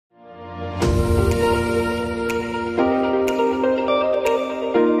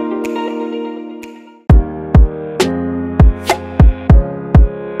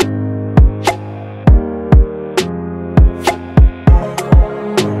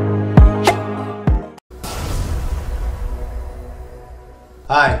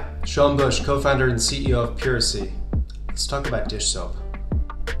Hi, Sean Bush, co-founder and CEO of Puracy. Let's talk about dish soap.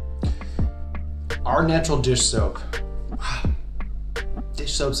 Our natural dish soap.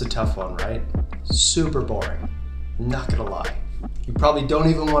 Dish soap's a tough one, right? Super boring. Not gonna lie. You probably don't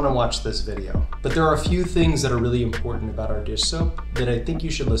even want to watch this video. But there are a few things that are really important about our dish soap that I think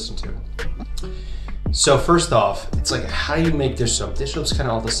you should listen to. So first off, it's like, how do you make dish soap? Dish soap's kind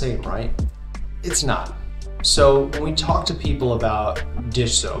of all the same, right? It's not. So when we talk to people about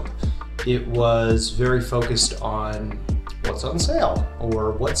dish soap, it was very focused on what's on sale,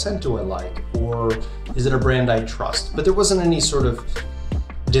 or what scent do I like, or is it a brand I trust? But there wasn't any sort of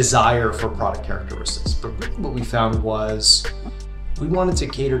desire for product characteristics. But really what we found was we wanted to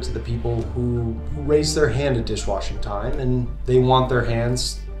cater to the people who raise their hand at dishwashing time, and they want their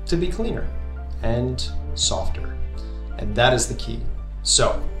hands to be cleaner and softer. And that is the key.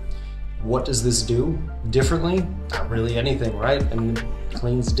 So what does this do differently? Not really anything, right? I mean, it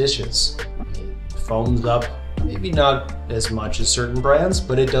cleans dishes. It foams up, maybe not as much as certain brands,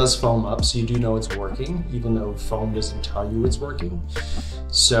 but it does foam up, so you do know it's working, even though foam doesn't tell you it's working.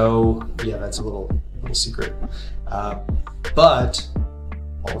 So yeah, that's a little secret. But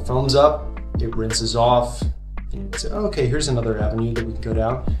all the foam's up, it rinses off, and you say, okay, here's another avenue that we can go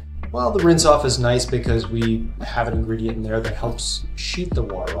down. Well, the rinse off is nice because we have an ingredient in there that helps sheet the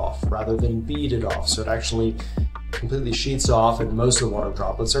water off rather than bead it off. So it actually completely sheets off and most of the water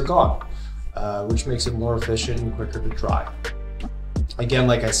droplets are gone, which makes it more efficient and quicker to dry. Again,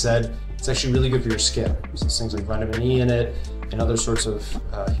 like I said, it's actually really good for your skin. There's things like vitamin E in it and other sorts of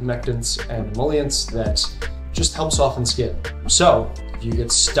humectants and emollients that just help soften skin. So if you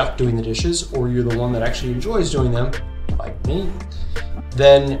get stuck doing the dishes, or you're the one that actually enjoys doing them, like me,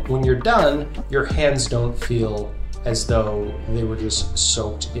 then when you're done, your hands don't feel as though they were just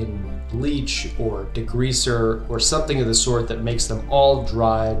soaked in bleach or degreaser or something of the sort that makes them all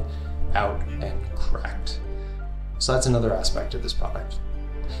dried out and cracked. So that's another aspect of this product.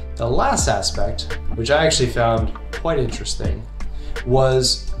 The last aspect, which I actually found quite interesting,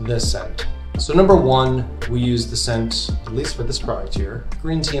 was the scent. So number one, we use the scent, at least for this product here,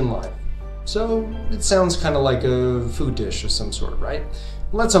 green tea and lime. So it sounds kind of like a food dish of some sort, right?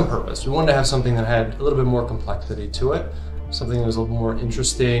 Well, that's on purpose. We wanted to have something that had a little bit more complexity to it, something that was a little more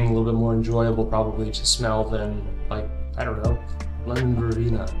interesting, a little bit more enjoyable probably to smell than, like, I don't know, lemon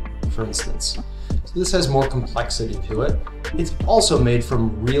verbena, for instance. So this has more complexity to it. It's also made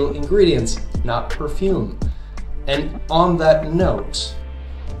from real ingredients, not perfume. And on that note,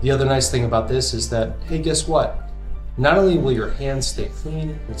 the other nice thing about this is that, hey, guess what? Not only will your hands stay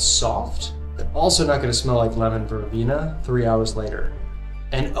clean and soft, they're also not going to smell like lemon verbena 3 hours later.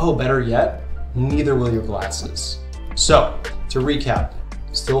 And oh, better yet, neither will your glasses. So, to recap,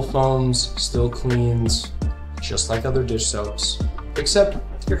 still foams, still cleans, just like other dish soaps, except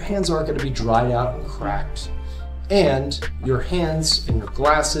your hands aren't going to be dried out and cracked. And your hands and your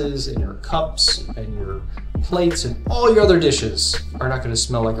glasses and your cups and your plates and all your other dishes are not going to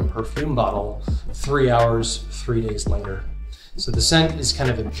smell like a perfume bottle 3 hours, 3 days later. So the scent is kind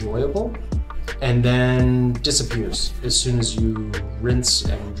of enjoyable and then disappears as soon as you rinse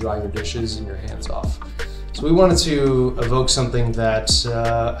and dry your dishes and your hands off. So we wanted to evoke something that,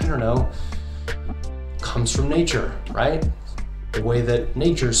 I don't know, comes from nature, right? The way that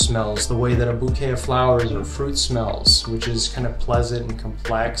nature smells, the way that a bouquet of flowers or fruit smells, which is kind of pleasant and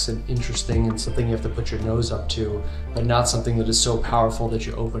complex and interesting and something you have to put your nose up to, but not something that is so powerful that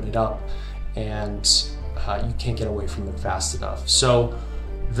you open it up and you can't get away from it fast enough. So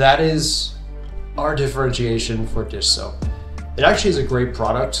that is our differentiation for dish soap. It actually is a great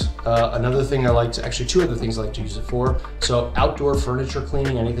product. Another thing I like to, actually two other things I like to use it for. So outdoor furniture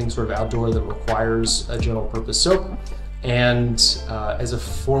cleaning, anything sort of outdoor that requires a general purpose soap. And as a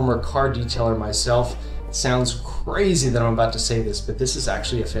former car detailer myself, it sounds crazy that I'm about to say this, but this is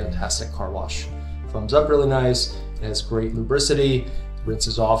actually a fantastic car wash. Foams up really nice, it has great lubricity,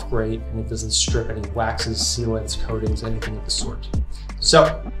 rinses off great, and it doesn't strip any waxes, sealants, coatings, anything of the sort.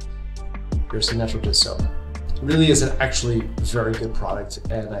 So, here's some natural dish soap. It really is an actually very good product,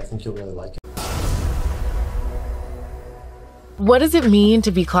 and I think you'll really like it. What does it mean to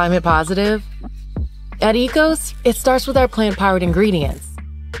be climate positive? At Ecos, it starts with our plant-powered ingredients,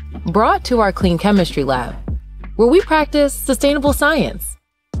 brought to our clean chemistry lab, where we practice sustainable science.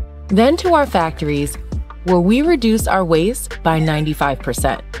 Then to our factories, where we reduce our waste by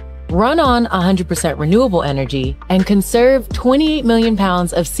 95%, run on 100% renewable energy, and conserve 28 million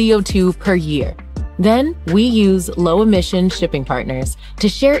pounds of CO2 per year. Then we use low-emission shipping partners to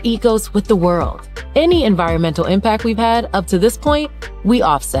share Ecos with the world. Any environmental impact we've had up to this point, we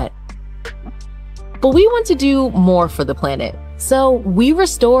offset. But we want to do more for the planet, So we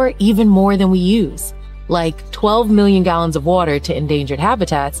restore even more than we use, like 12 million gallons of water to endangered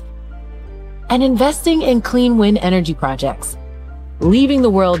habitats, and investing in clean wind energy projects, leaving the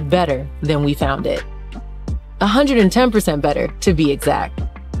world better than we found it. 110% better, to be exact.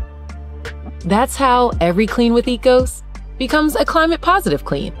 That's how every clean with Ecos becomes a climate positive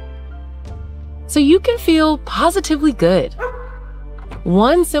clean. So you can feel positively good.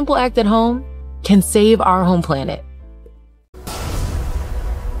 One simple act at home can save our home planet.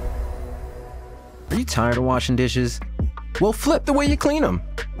 Are you tired of washing dishes? Well, flip the way you clean them.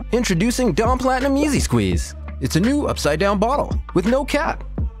 Introducing Dawn Platinum Easy Squeeze. It's a new upside-down bottle with no cap.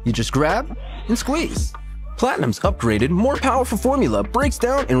 You just grab and squeeze. Platinum's upgraded, more powerful formula breaks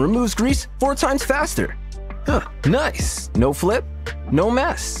down and removes grease 4 times faster. Huh, nice. No flip, no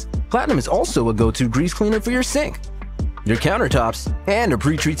mess. Platinum is also a go-to grease cleaner for your sink, your countertops, and to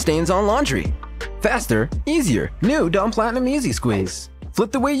pre-treat stains on laundry. Faster, easier. New Dawn Platinum Easy Squeeze. Flip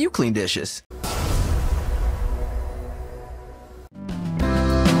the way you clean dishes.